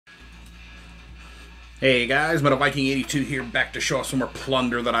Hey guys, Metal Viking 82 here, back to show off some more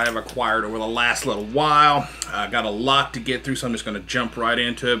plunder that I have acquired over the last little while. Got a lot to get through, so I'm just going to jump right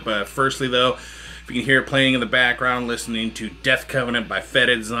into it. But firstly though, if you can hear it playing in the background, listening to Death Covenant by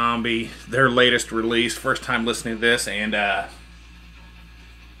Fetid Zombie, their latest release. First time listening to this, and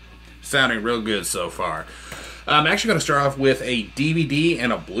sounding real good so far. I'm actually going to start off with a DVD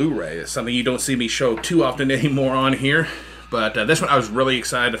and a Blu-ray. It's something you don't see me show too often anymore on here. But this one I was really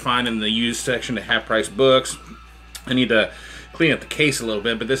excited to find in the used section, the half-price books. I need to clean up the case a little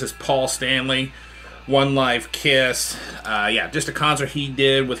bit, but this is Paul Stanley, One Life Kiss. Yeah, just a concert he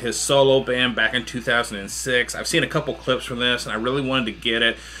did with his solo band back in 2006. I've seen a couple clips from this, and I really wanted to get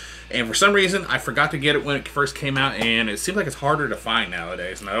it. And for some reason, I forgot to get it when it first came out, and it seems like it's harder to find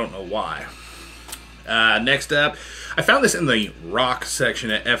nowadays, and I don't know why. Next up, I found this in the rock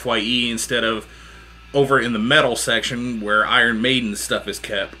section at FYE instead of over in the metal section where Iron Maiden stuff is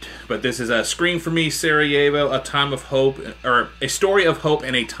kept. But this is a Scream for Me, Sarajevo, A Time of Hope, or A Story of Hope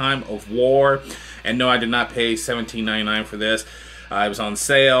in a Time of War. And no, I did not pay $17.99 for this. It was on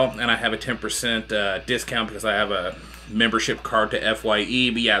sale, and I have a 10% discount because I have a membership card to FYE.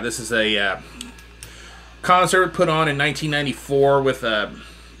 But yeah, this is a concert put on in 1994 with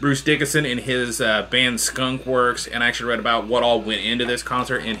Bruce Dickinson in his band Skunk Works, and I actually read about what all went into this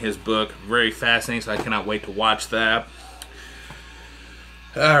concert in his book. Very fascinating, so I cannot wait to watch that.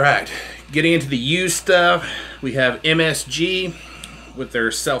 Alright, getting into the used stuff, we have MSG with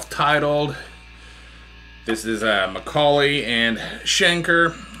their self-titled. This is Macaulay and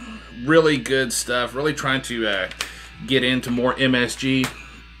Schenker. Really good stuff, really trying to get into more MSG.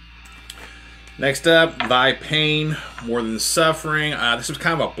 Next up, Thy Pain, More Than Suffering. This was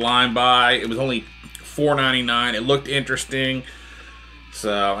kind of a blind buy. It was only $4.99. It looked interesting.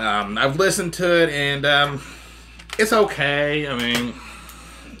 So, I've listened to it, and it's okay. I mean,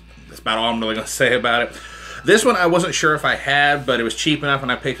 that's about all I'm really going to say about it. This one I wasn't sure if I had, but it was cheap enough,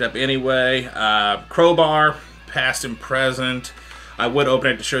 and I picked it up anyway. Crowbar, Past and Present. I would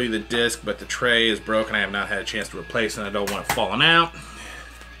open it to show you the disc, but the tray is broken. I have not had a chance to replace it, and I don't want it falling out.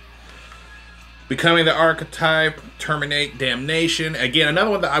 Becoming the Archetype, Terminate Damnation. Again, another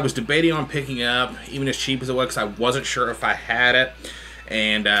one that I was debating on picking up, even as cheap as it was, because I wasn't sure if I had it.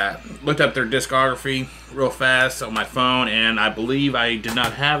 And looked up their discography real fast on my phone, and I believe I did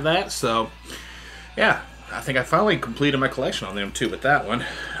not have that. So, yeah, I think I finally completed my collection on them too with that one.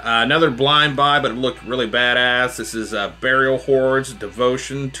 Another blind buy, but it looked really badass. This is Burial Hordes,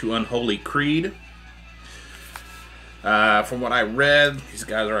 Devotion to Unholy Creed. From what I read, these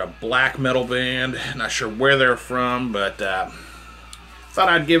guys are a black metal band. Not sure where they're from, but thought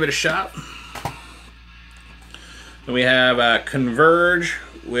I'd give it a shot. Then we have Converge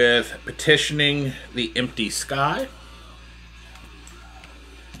with Petitioning the Empty Sky.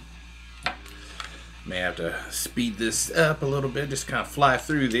 May have to speed this up a little bit, just kind of fly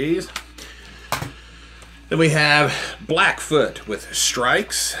through these. Then we have Blackfoot with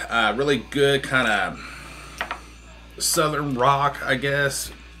Strikes. Really good kind of southern rock, I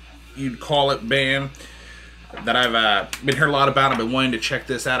guess you'd call it, band that I've been hearing a lot about. I've been wanting to check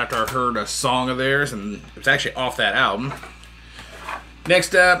this out after I heard a song of theirs, and it's actually off that album.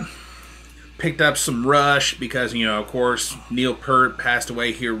 Next up, picked up some Rush because, you know, of course, Neil Peart passed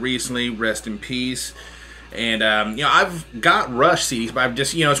away here recently. Rest in peace. And, you know, I've got Rush CDs, but I've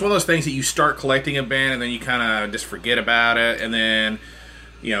just, you know, it's one of those things that you start collecting a band and then you kind of just forget about it, and then,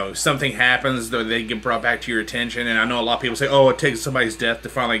 you know, something happens that they get brought back to your attention. And I know a lot of people say, oh, it takes somebody's death to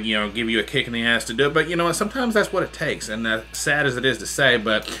finally, you know, give you a kick in the ass to do it. But, you know, sometimes that's what it takes. And sad as it is to say,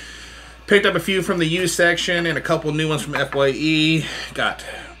 but picked up a few from the used section and a couple new ones from FYE. Got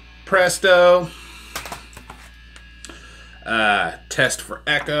Presto, Test for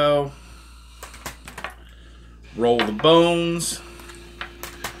Echo, Roll the Bones.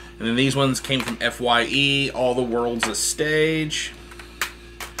 And then these ones came from FYE, All the World's a Stage,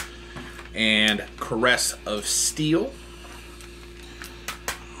 and Caress of Steel.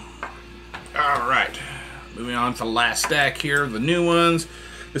 Alright, moving on to the last stack here, the new ones.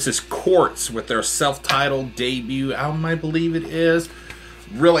 This is Quartz with their self-titled debut album, I believe it is.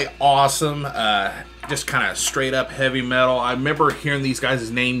 Really awesome, just kind of straight up heavy metal. I remember hearing these guys'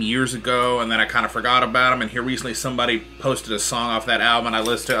 name years ago, and then I kind of forgot about them, and here recently somebody posted a song off that album, and I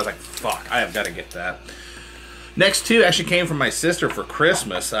listened to it. I was like, fuck, I have got to get that. Next two actually came from my sister for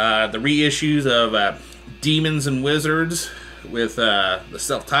Christmas. The reissues of Demons and Wizards with the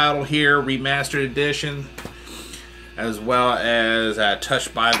self-titled here, remastered edition, as well as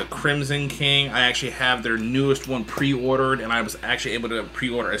Touched by the Crimson King. I actually have their newest one pre-ordered, and I was actually able to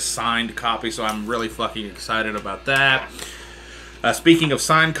pre-order a signed copy, so I'm really fucking excited about that. Speaking of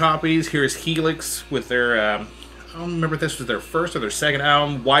signed copies, here's Helix with their, I don't remember if this was their first or their second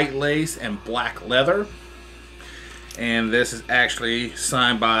album, White Lace and Black Leather. And this is actually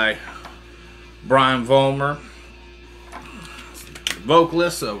signed by Brian Vollmer,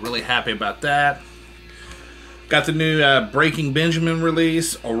 vocalist, so really happy about that. Got the new Breaking Benjamin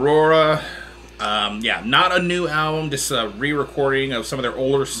release, Aurora. Yeah, not a new album, just a re-recording of some of their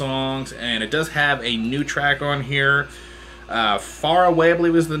older songs, and it does have a new track on here. Far Away, I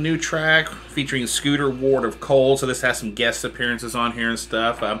believe, is the new track, featuring Scooter Ward of Cold, so this has some guest appearances on here and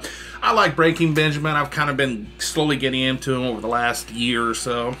stuff. I like Breaking Benjamin. I've kind of been slowly getting into him over the last year or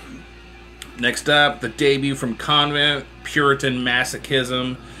so. Next up, the debut from Convent, Puritan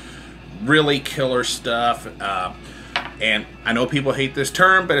Masochism. Really killer stuff. And I know people hate this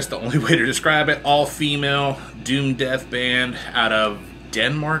term, but it's the only way to describe it. All-female doom death band out of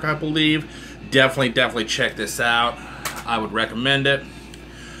Denmark, I believe. Definitely check this out. I would recommend it.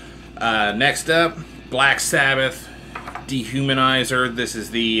 Next up, Black Sabbath, Dehumanizer. This is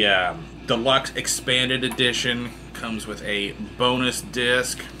the deluxe expanded edition. Comes with a bonus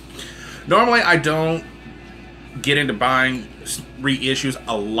disc. Normally, I don't get into buying reissues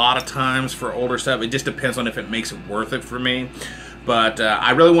a lot of times for older stuff. It just depends on if it makes it worth it for me. But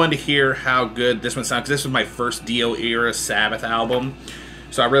I really wanted to hear how good this one sounds, because this was my first Dio era Sabbath album.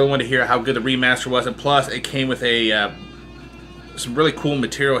 So I really wanted to hear how good the remaster was, and plus it came with a some really cool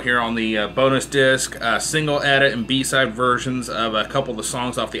material here on the bonus disc, single edit and B-side versions of a couple of the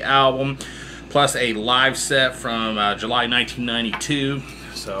songs off the album, plus a live set from July 1992.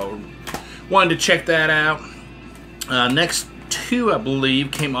 So wanted to check that out. Next two, I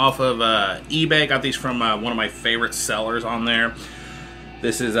believe, came off of eBay. Got these from one of my favorite sellers on there.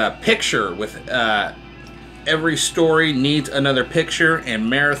 This is a Picture with Every Story Needs Another Picture, and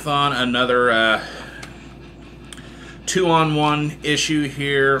Marathon, another 2-on-1 issue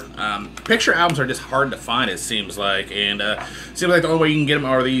here. Picture albums are just hard to find, it seems like, and it seems like the only way you can get them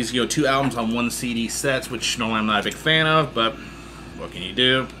are these, you know, 2 albums on 1 CD sets, which normally I'm not a big fan of, but what can you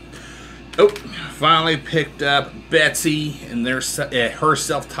do? Oh, finally picked up Betsy and their her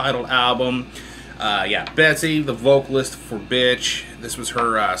self-titled album. Yeah, Betsy, the vocalist for Bitch. This was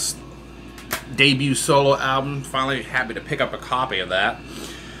her debut solo album. Finally happy to pick up a copy of that.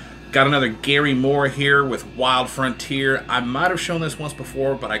 Got another Gary Moore here with Wild Frontier. I might have shown this once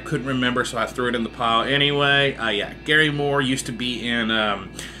before, but I couldn't remember, so I threw it in the pile anyway. Yeah, Gary Moore used to be in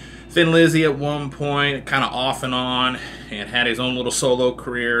Thin Lizzy at one point, kind of off and on, and had his own little solo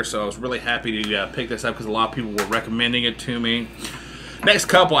career, so I was really happy to pick this up because a lot of people were recommending it to me. Next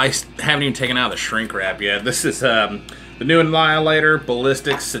couple, I haven't even taken out the shrink wrap yet. This is the new Annihilator,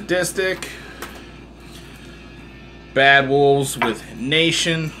 Ballistic Sadistic, Bad Wolves with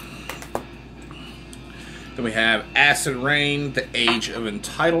Nation. Then we have Acid Rain, The Age of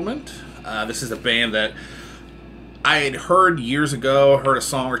Entitlement. This is a band that I had heard years ago, heard a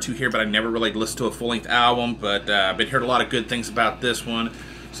song or two here, but I never really listened to a full-length album. But I've been hearing a lot of good things about this one,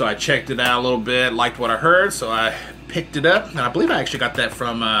 so I checked it out a little bit, liked what I heard, so I picked it up. And I believe I actually got that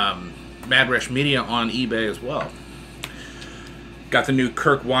from Mad Rush Media on eBay as well. Got the new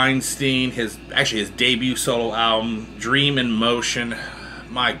Kirk Weinstein, his debut solo album, Dream in Motion.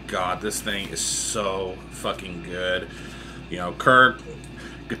 My God, this thing is so fucking good. You know, Kirk,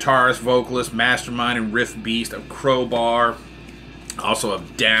 guitarist, vocalist, mastermind, and riff beast of Crowbar, also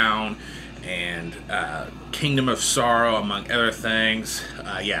of Down and Kingdom of Sorrow, among other things.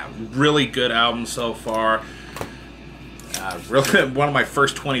 Yeah, really good album so far. Really one of my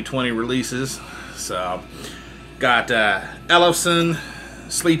first 2020 releases. So, got Ellefson,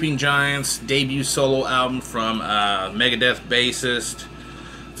 Sleeping Giants, debut solo album from Megadeth bassist.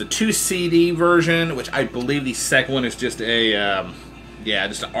 It's a 2 CD version, which I believe the second one is just a yeah,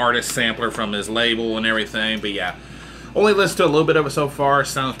 just an artist sampler from his label and everything. But yeah, only listened to a little bit of it so far.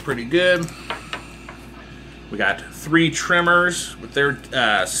 Sounds pretty good. We got 3 Tremors with their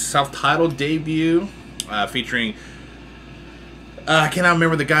self-titled debut, featuring I cannot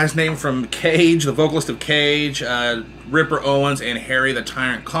remember the guy's name from Cage, the vocalist of Cage, Ripper Owens, and Harry the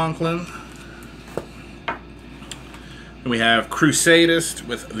Tyrant Conklin. And we have Crusadist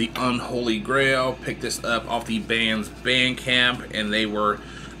with The Unholy Grail. Picked this up off the band's Bandcamp, and they were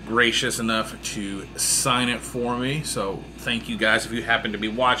gracious enough to sign it for me. So thank you guys if you happen to be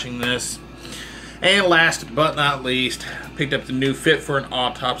watching this. And last but not least, picked up the new Fit for an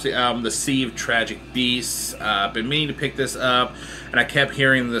Autopsy album, The Sea of Tragic Beasts. Been meaning to pick this up, and I kept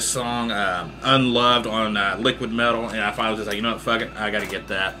hearing this song Unloved on Liquid Metal, and I finally was just like, you know what, fuck it, I gotta get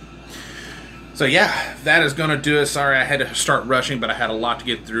that. So yeah, that is going to do it. Sorry I had to start rushing, but I had a lot to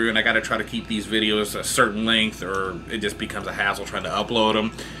get through, and I got to try to keep these videos a certain length, or it just becomes a hassle trying to upload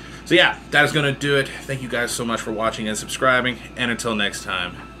them. So yeah, that is going to do it. Thank you guys so much for watching and subscribing, and until next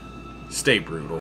time, stay brutal.